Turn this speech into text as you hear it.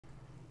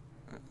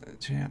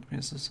out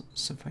as a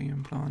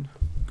civilian plan.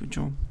 Good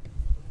job.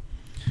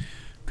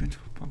 Good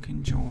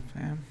fucking job,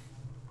 fam.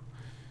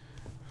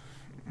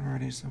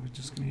 Alrighty, so we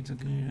just need to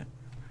get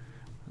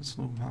this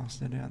little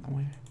bastard out of the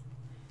way.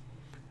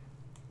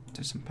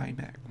 Do some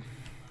payback.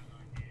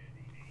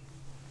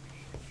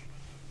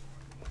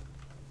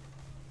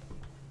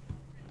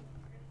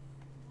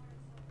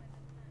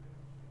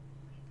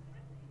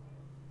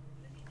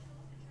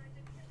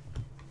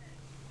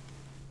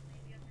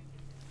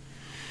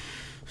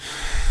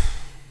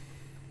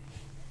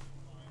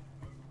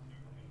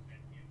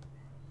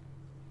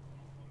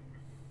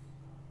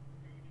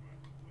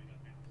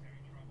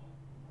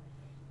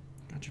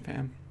 Gotcha,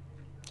 fam.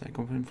 Take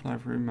off and fly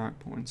through mark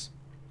points.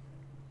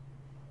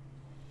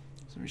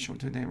 So we shall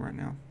do that right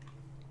now.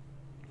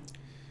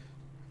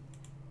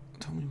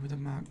 Tell me where the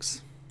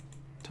marks.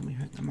 Tell me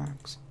hit the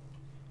marks.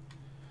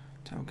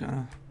 Tail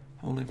gunner.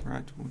 Hold left,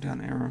 right, hold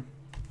down arrow.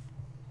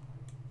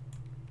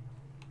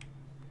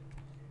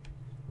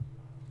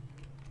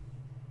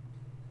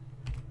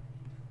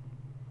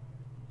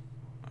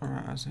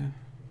 Alright, I see.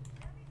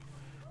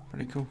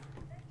 Pretty cool.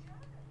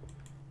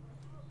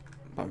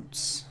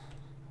 Boats.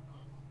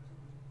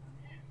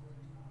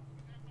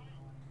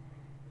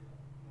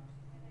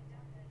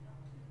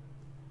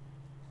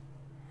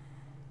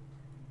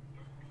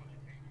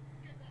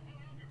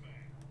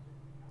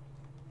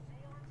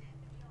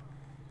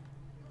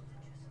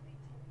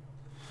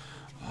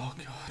 Oh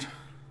god.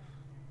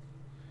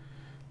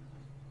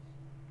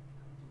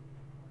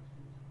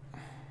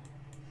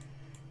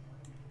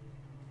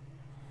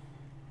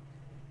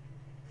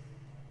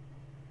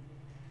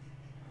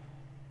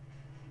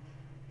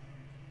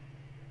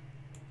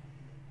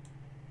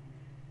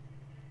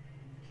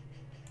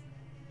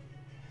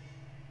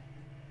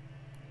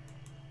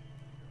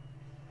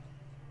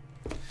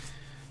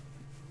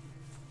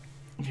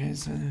 Okay,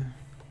 so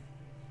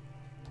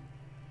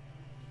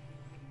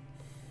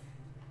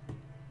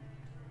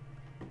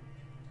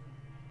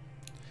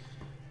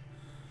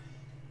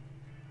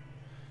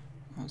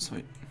oh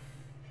sweet.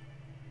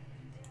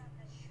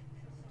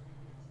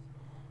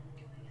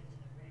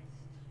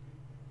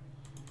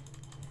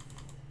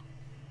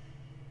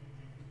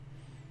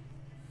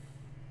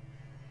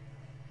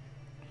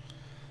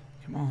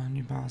 Come on,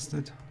 you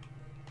bastard.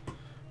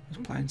 This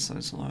plane's so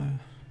slow.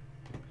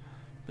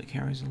 But it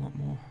carries a lot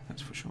more,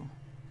 that's for sure.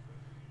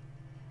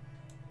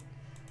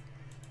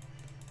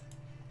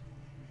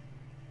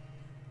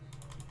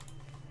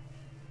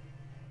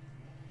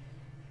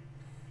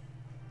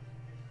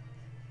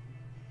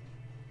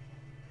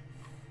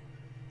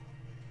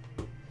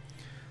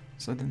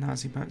 So the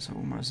Nazi boats are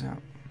almost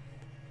out.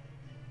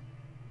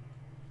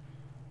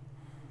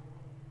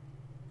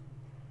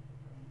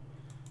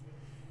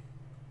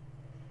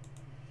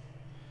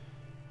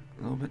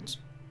 A little bit.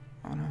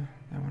 Oh no,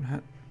 that one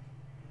hit.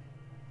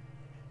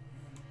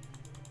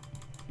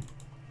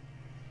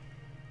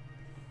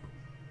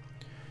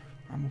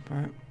 One more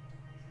boat.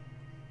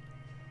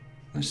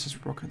 Let's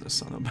just rocket the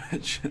son of a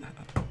bitch.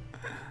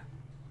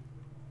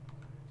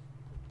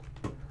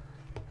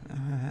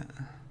 Alright.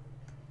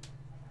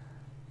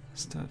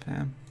 Let's do it,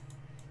 fam.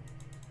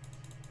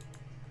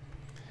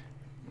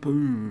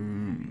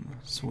 Boom.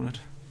 Sorted.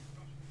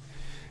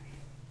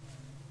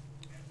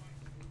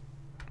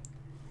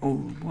 Oh,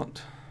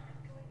 what?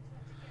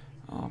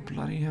 Oh,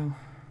 bloody hell.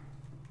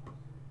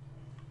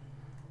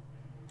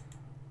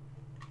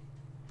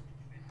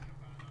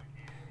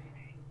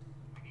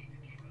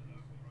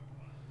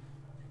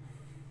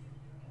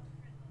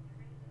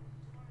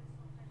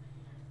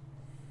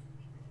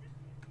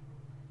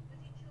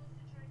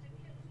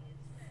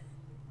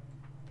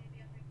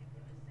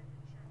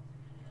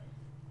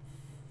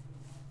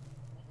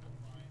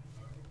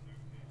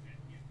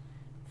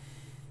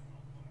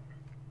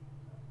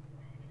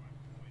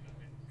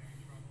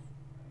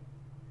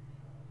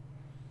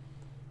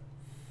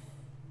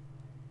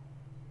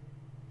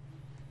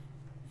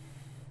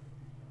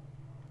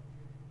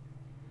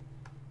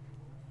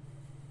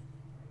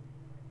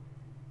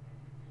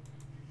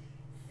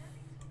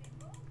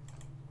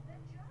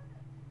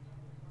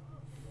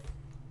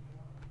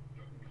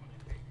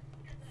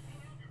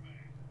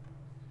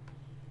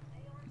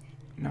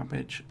 No,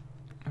 bitch.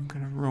 I'm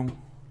gonna roll.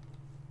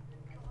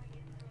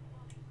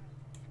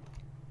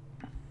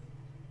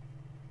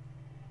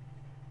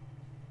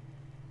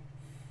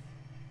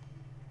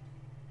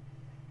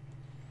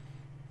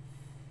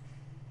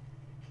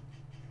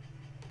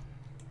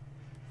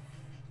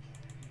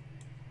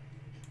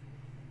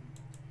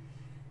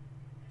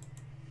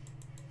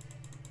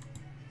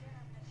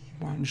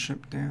 One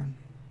ship down.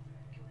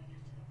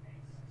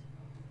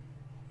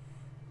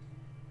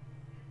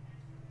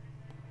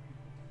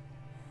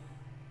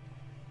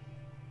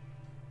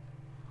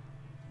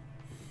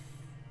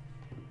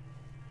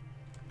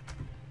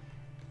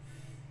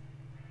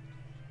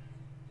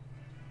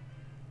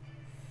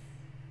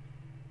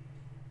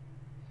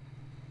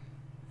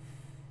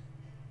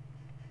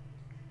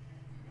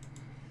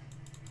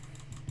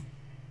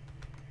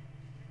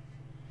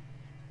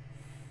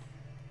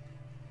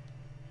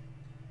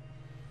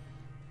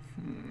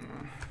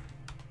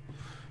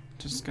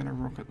 Just gonna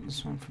rocket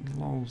this one from the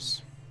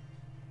lols.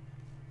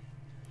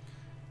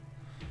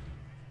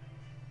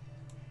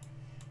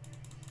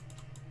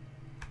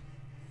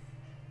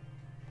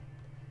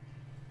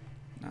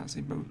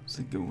 Nazi boats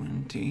are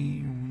going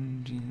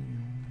down,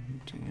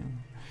 down,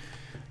 down.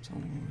 So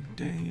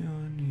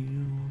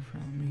downhill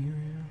from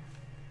here.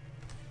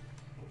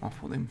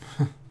 Off with him.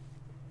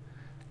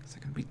 Because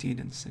they're gonna be dead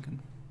in a second.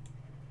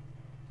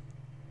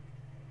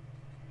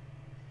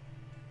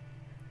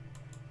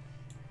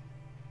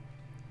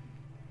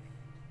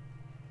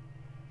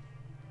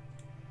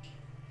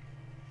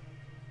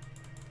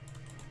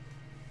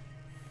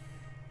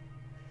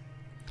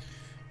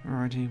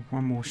 Alrighty,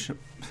 one more ship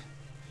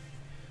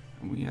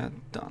and we are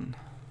done.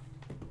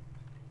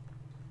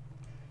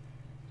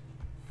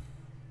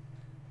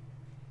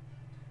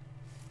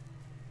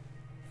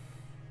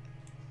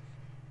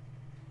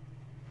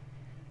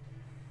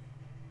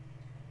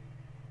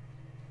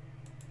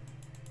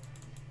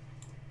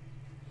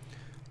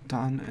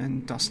 Done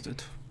and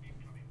dusted.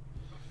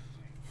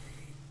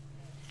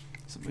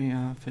 So we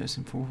are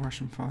facing 4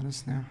 Russian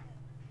fighters now.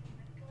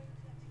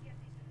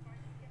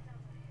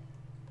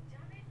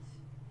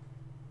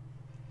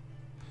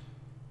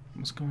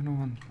 What's going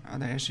on? Are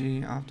they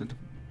actually after the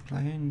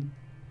plane?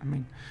 I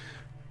mean,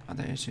 are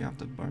they actually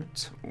after the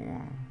boats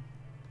or?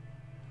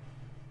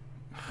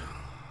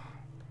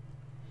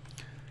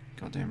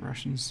 Goddamn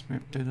Russians! We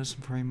have to do this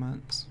in 3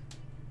 months.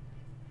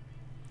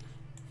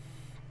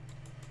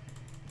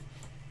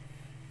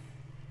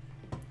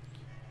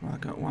 Well, I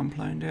got one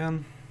plane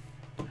down.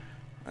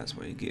 That's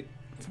what you get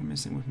for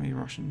messing with me,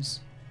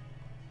 Russians.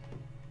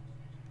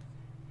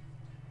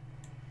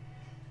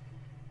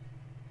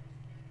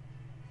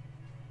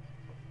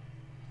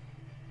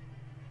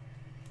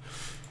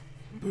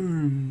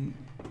 Boom.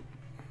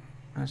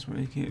 That's what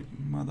you get,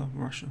 Mother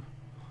Russia.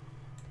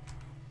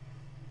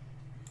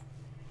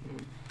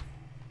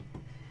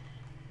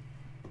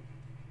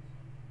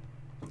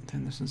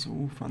 Then this is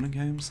all fun and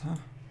games, huh?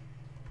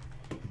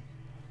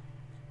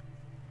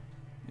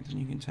 And then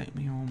you can take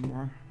me on, bro.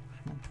 Come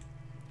on.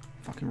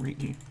 Fucking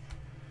wreck you.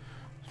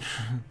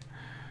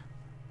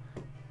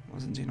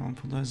 Wasn't in on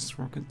for those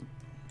rocket.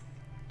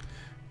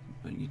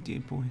 But you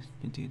did, boy.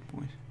 You did,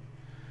 boy.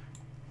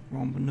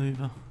 Wrong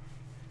maneuver.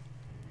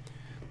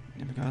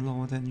 Never go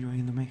lower than your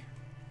enemy.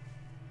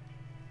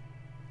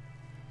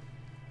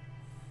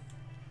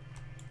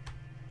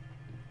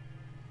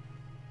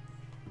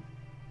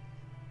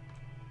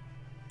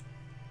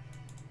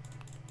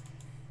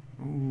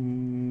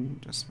 Ooh,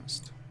 just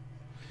missed.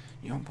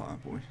 You on fire,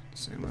 boy.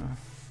 See you later.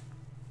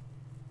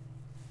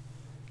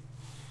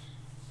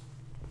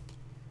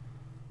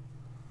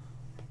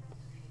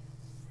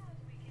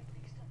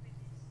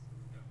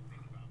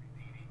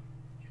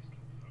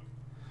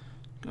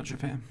 Gotcha,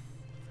 fam.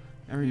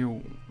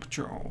 Aerial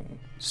patrol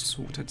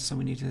sorted, so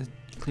we need to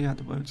clear out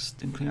the boats,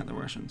 then clear out the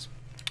Russians.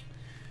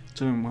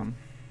 2 in 1.